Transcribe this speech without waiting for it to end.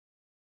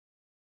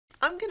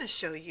I'm going to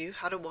show you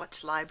how to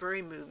watch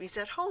library movies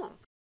at home.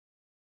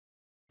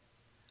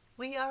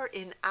 We are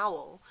in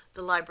OWL,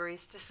 the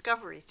library's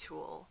discovery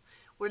tool.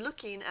 We're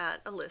looking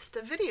at a list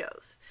of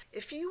videos.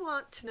 If you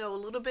want to know a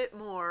little bit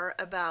more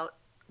about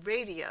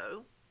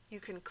radio, you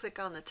can click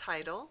on the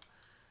title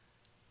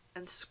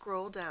and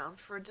scroll down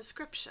for a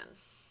description.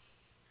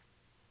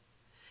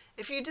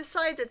 If you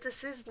decide that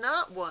this is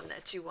not one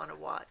that you want to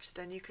watch,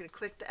 then you can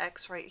click the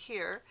X right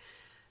here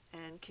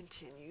and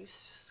continue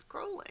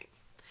scrolling.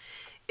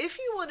 If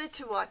you wanted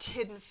to watch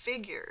Hidden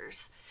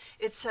Figures,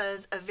 it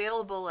says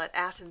available at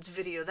Athens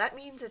Video. That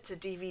means it's a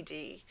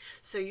DVD.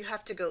 So you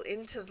have to go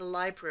into the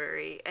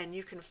library and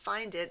you can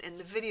find it in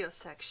the video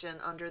section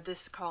under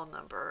this call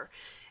number.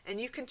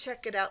 And you can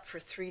check it out for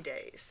 3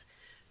 days.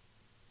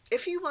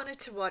 If you wanted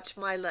to watch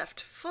My Left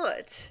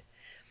Foot,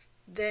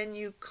 then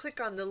you click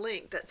on the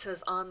link that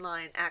says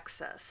online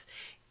access.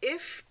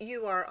 If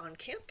you are on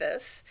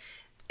campus,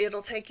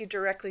 it'll take you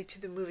directly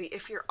to the movie.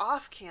 If you're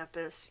off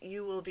campus,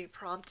 you will be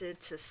prompted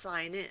to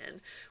sign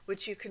in,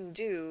 which you can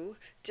do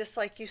just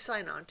like you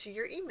sign on to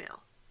your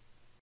email.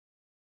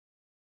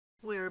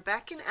 We're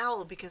back in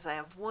OWL because I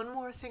have one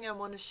more thing I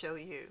want to show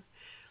you.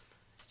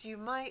 So you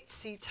might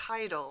see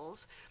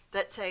titles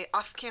that say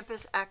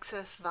off-campus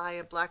access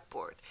via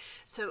Blackboard.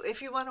 So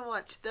if you want to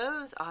watch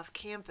those off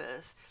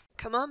campus,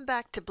 come on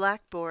back to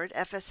Blackboard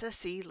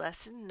FSSE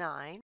Lesson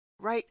 9.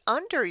 Right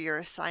under your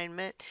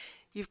assignment,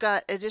 you've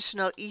got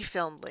additional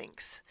e-film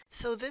links.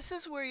 So this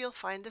is where you'll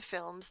find the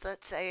films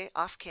that say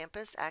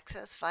off-campus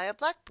access via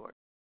Blackboard.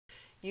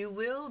 You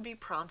will be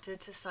prompted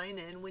to sign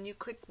in when you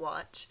click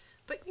watch,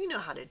 but you know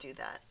how to do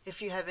that.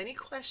 If you have any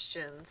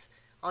questions,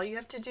 all you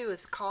have to do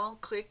is call,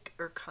 click,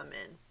 or come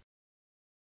in.